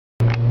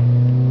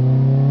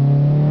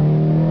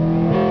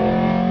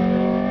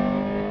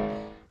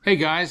Hey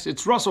guys,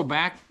 it's Russell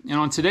back, and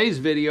on today's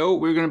video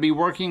we're going to be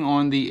working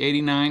on the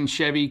 '89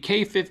 Chevy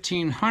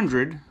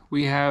K1500.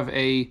 We have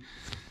a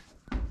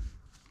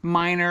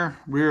minor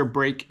rear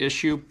brake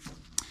issue.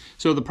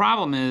 So the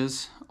problem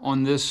is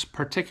on this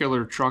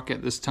particular truck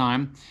at this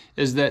time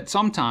is that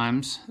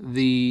sometimes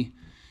the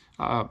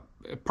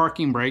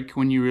parking brake,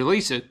 when you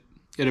release it,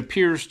 it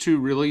appears to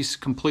release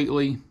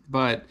completely,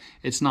 but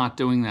it's not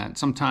doing that.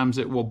 Sometimes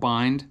it will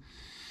bind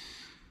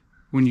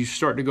when you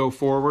start to go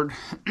forward.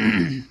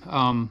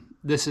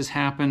 This has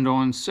happened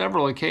on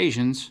several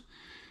occasions,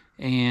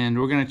 and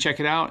we're going to check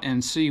it out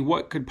and see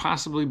what could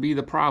possibly be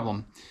the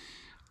problem.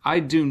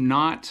 I do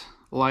not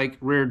like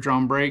rear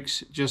drum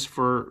brakes just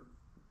for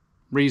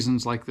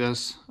reasons like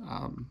this.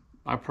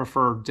 I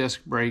prefer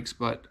disc brakes,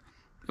 but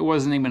it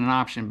wasn't even an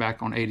option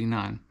back on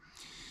 '89.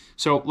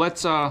 So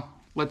let's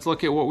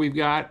look at what we've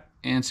got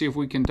and see if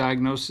we can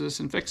diagnose this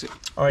and fix it.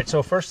 All right,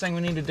 so first thing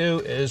we need to do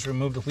is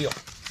remove the wheel.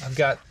 I've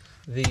got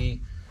the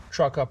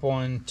truck up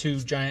on two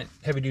giant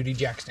heavy-duty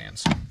jack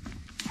stands.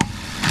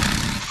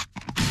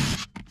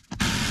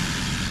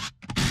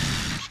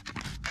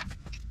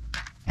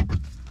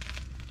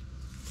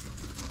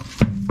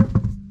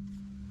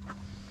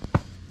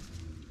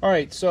 All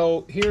right,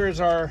 so here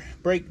is our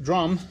brake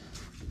drum.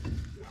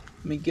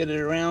 Let me get it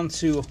around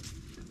to,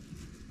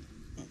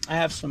 I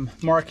have some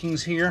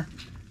markings here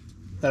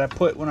that I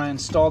put when I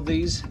installed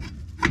these.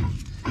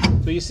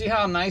 So you see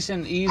how nice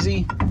and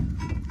easy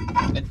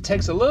it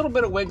takes a little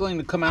bit of wiggling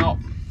to come out,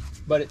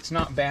 but it's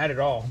not bad at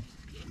all.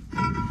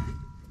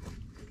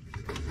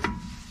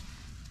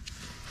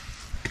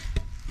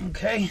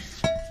 Okay,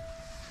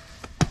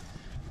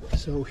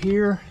 so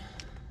here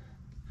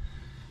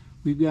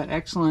we've got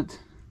excellent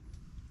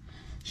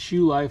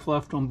shoe life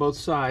left on both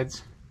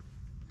sides.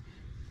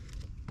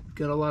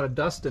 Got a lot of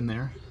dust in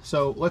there,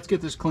 so let's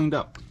get this cleaned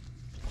up.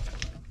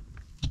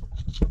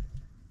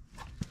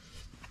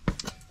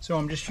 So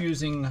I'm just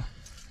using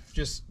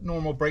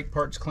normal brake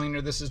parts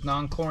cleaner. This is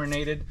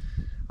non-chlorinated.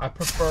 I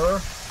prefer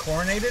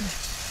chlorinated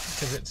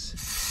because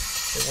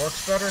it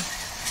works better.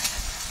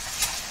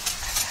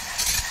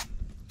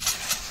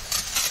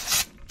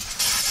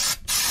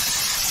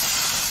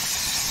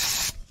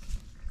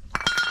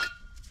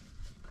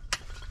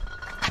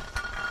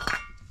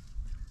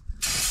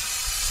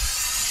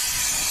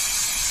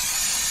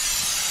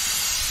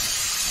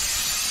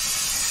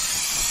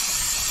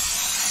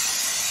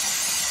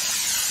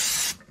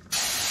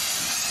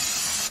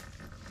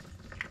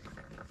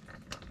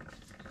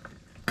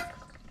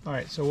 All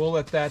right, so we'll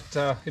let that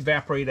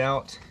evaporate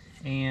out,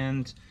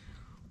 and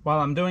while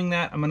I'm doing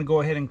that, I'm going to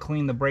go ahead and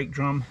clean the brake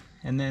drum,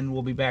 and then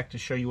we'll be back to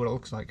show you what it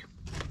looks like.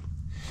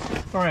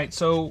 All right,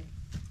 so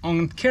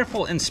on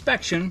careful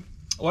inspection,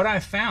 what I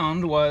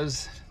found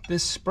was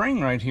this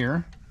spring right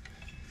here.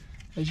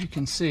 As you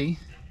can see,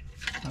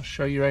 I'll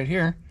show you right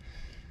here,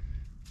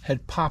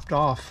 had popped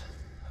off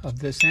of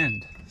this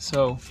end.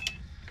 So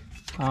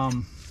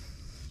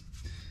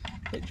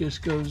it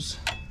just goes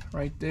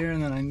right there,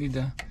 and then I need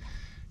to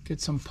get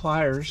some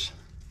pliers,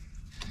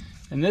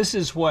 and this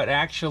is what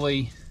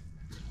actually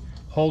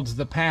holds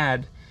the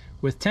pad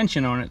with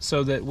tension on it,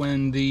 so that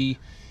when the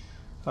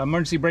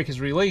emergency brake is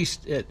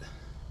released, it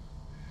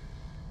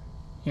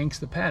yanks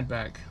the pad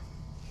back.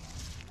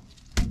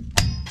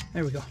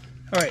 There we go.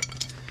 All right,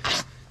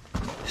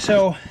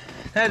 so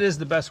that is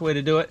the best way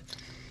to do it.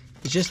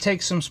 Is just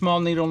take some small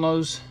needle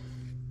nose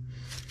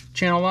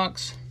channel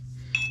locks,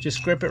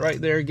 just grip it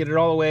right there, get it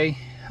all the way.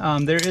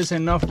 There is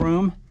enough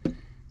room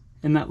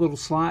in that little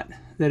slot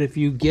that if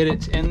you get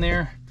it in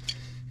there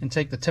and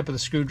take the tip of the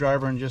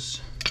screwdriver and just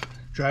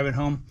drive it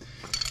home,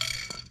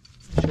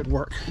 it should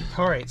work.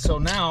 All right, so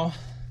now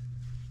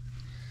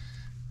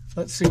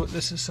let's see what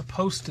this is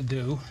supposed to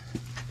do.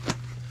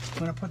 I'm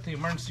going to put the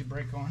emergency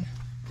brake on.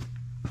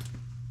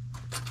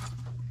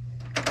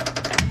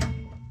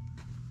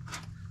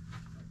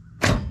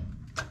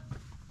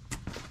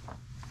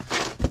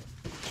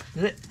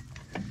 Did it?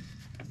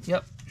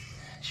 Yep,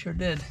 sure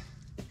did.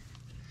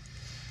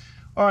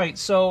 All right,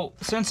 so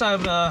since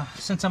I'm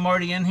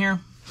already in here,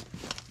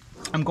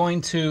 I'm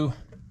going to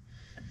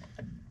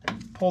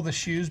pull the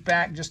shoes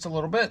back just a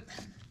little bit,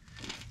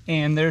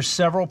 and there's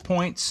several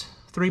points,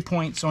 3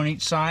 points on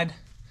each side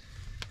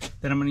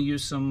that I'm going to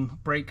use some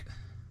brake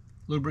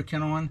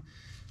lubricant on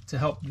to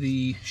help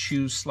the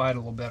shoes slide a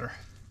little better.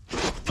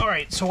 All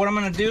right, so what I'm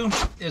going to do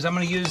is I'm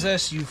going to use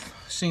this. You've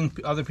seen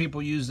other people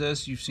use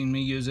this. You've seen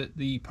me use it.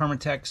 The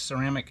Permatex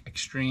Ceramic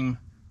Extreme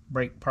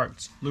Brake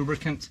Parts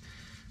Lubricant.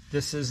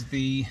 This is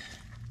the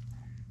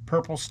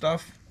purple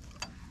stuff.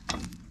 All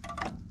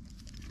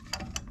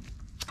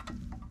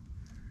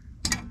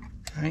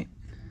right,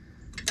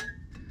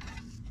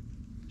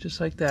 just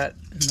like that,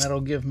 and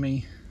that'll give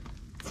me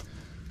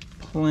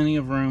plenty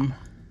of room.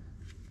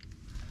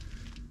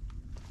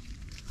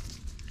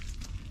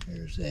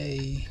 There's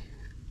a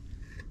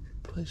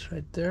place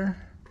right there.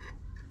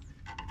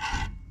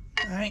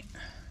 All right.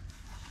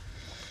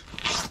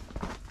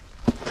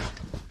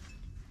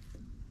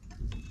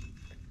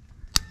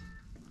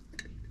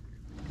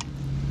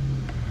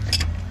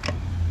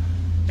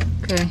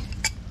 Okay,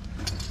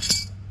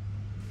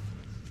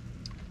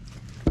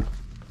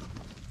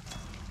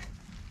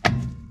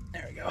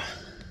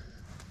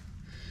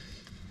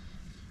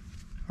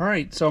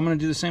 Alright, so I'm going to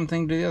do the same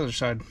thing to the other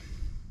side.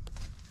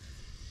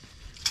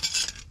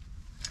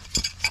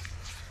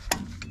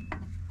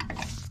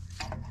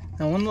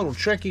 Now one little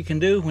trick you can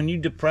do when you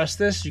depress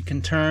this, you can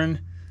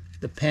turn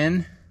the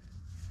pin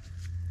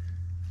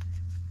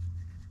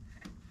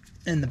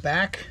in the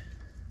back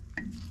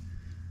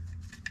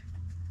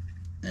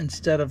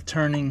instead of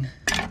turning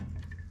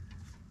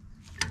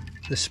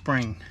the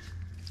spring.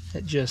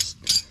 It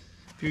just,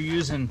 if you're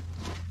using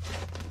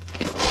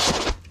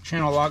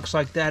channel locks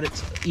like that,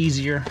 it's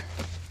easier.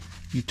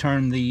 You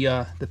turn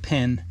the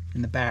pin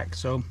in the back.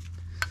 So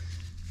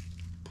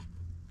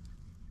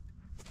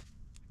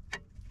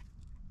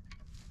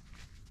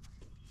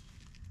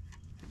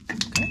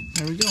okay,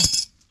 there we go.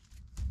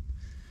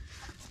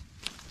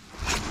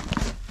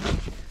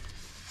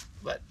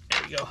 But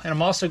there we go. And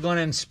I'm also going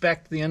to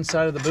inspect the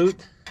inside of the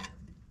boot.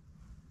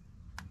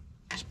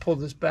 Just pull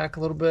this back a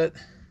little bit.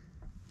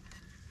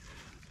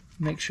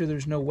 Make sure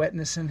there's no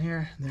wetness in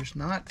here. There's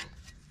not.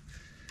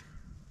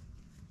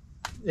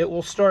 It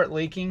will start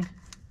leaking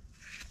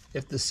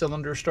if the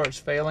cylinder starts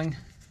failing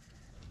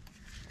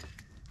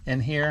in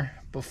here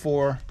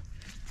before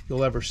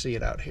you'll ever see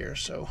it out here.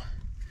 So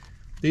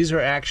these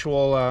are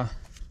actual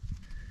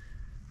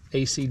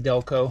AC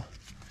Delco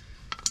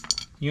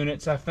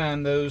units. I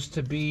found those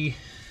to be,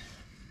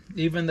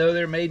 even though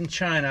they're made in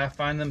China, I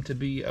find them to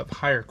be of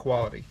higher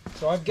quality.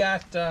 So I've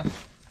got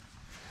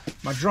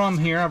my drum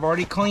here. I've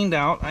already cleaned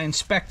out. I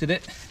inspected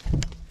it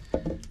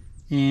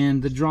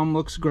and the drum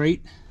looks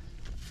great.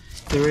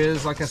 There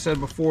is, like I said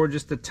before,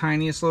 just the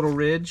tiniest little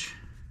ridge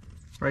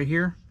right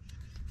here,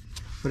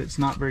 but it's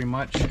not very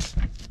much.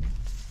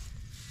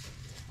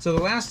 So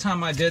the last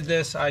time I did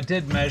this, I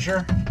did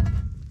measure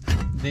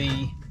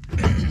the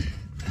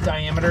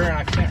diameter, and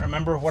I can't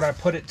remember what I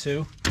put it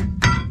to.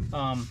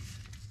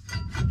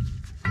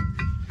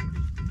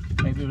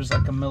 Maybe it was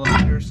like a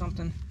millimeter or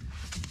something.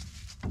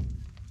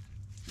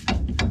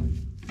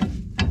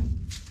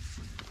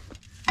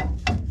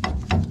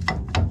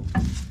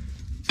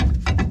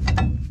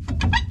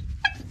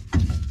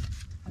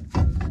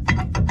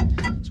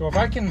 So if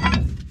I can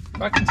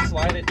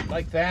slide it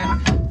like that,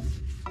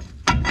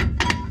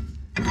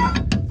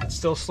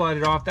 still slide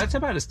it off. That's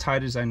about as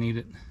tight as I need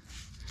it.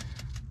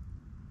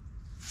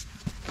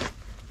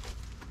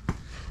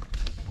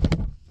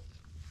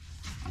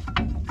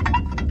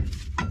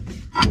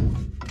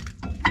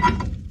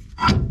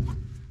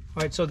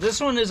 Alright, so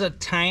this one is a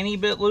tiny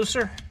bit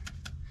looser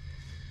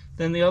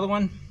than the other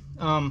one.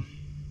 Let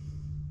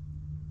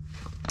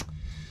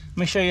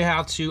me show you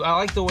how to, I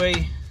like the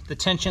way the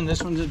tension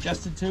this one's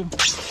adjusted to.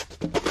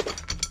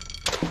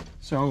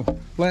 So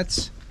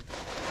let's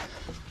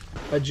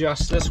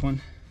adjust this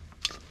one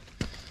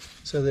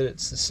so that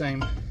it's the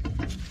same.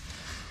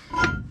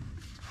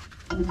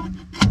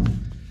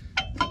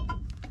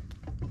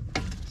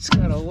 It's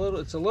got a little,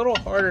 it's a little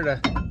harder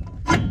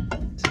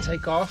to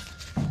take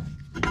off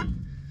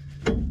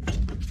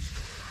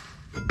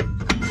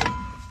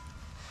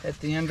at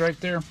the end right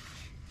there.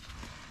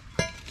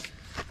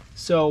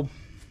 So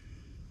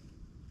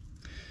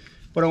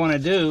what I want to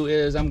do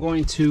is I'm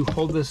going to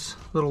hold this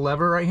little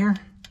lever right here.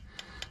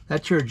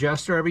 That's your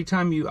adjuster. Every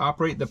time you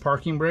operate the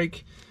parking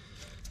brake,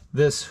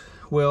 this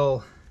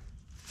will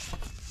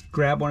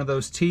grab one of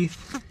those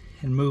teeth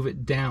and move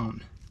it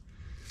down.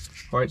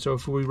 All right, so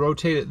if we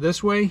rotate it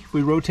this way, if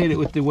we rotate it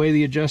with the way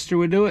the adjuster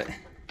would do it,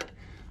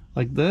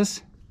 like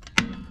this,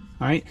 all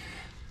right,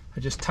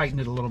 I just tighten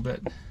it a little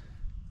bit.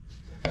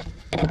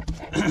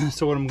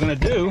 So what I'm gonna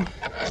do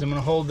is I'm gonna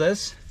hold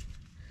this,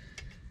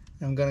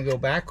 and I'm gonna go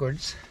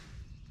backwards.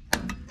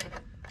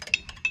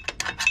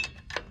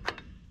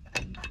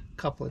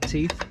 Couple of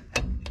teeth,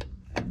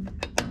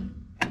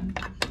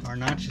 or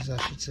notches I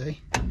should say.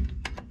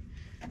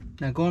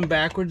 Now going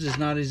backwards is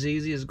not as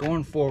easy as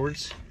going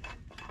forwards.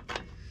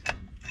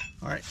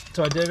 Alright,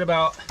 so I did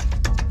about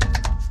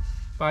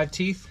 5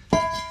 teeth.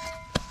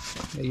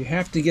 Now you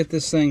have to get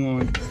this thing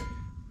on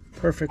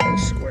perfectly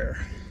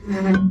square.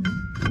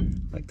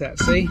 Like that,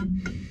 see?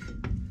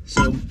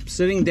 So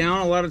sitting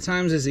down a lot of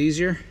times is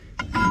easier.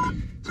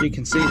 So you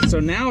can see it. So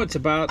now it's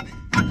about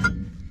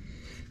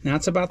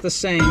the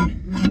same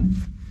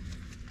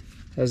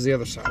as the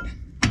other side.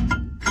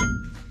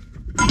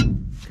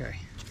 Okay.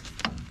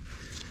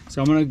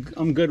 So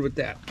I'm good with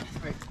that.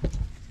 All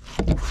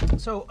right.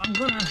 So I'm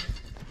gonna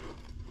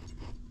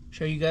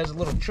show you guys a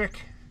little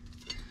trick.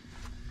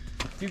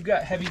 If you've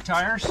got heavy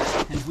tires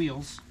and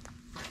wheels,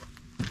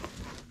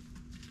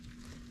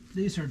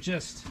 these are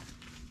just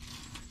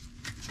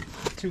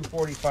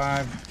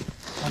 245.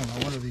 I don't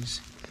know, what are these?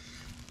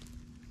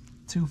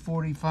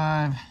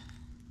 245.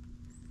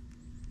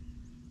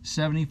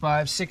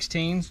 75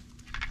 16s.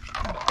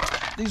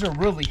 These are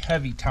really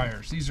heavy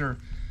tires. These are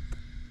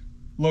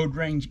load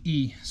range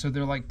E, so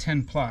they're like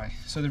 10 ply,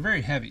 so they're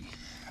very heavy.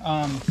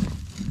 There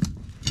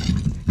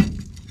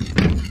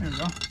we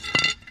go.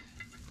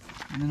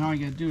 And then all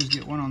you gotta do is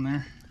get one on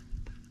there.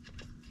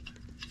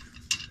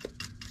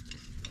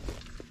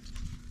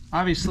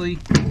 Obviously,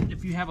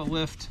 if you have a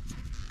lift,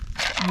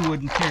 you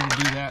wouldn't care to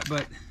do that,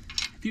 but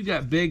if you've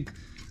got big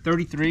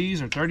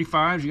 33s or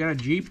 35s, you got a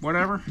Jeep,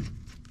 whatever,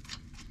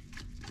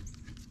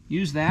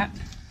 use that,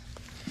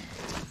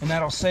 and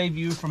that'll save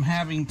you from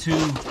having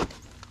to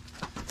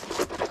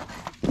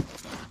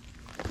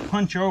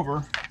punch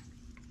over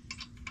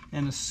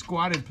in a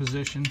squatted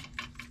position to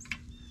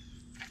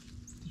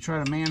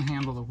try to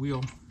manhandle the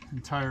wheel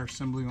and tire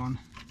assembly on.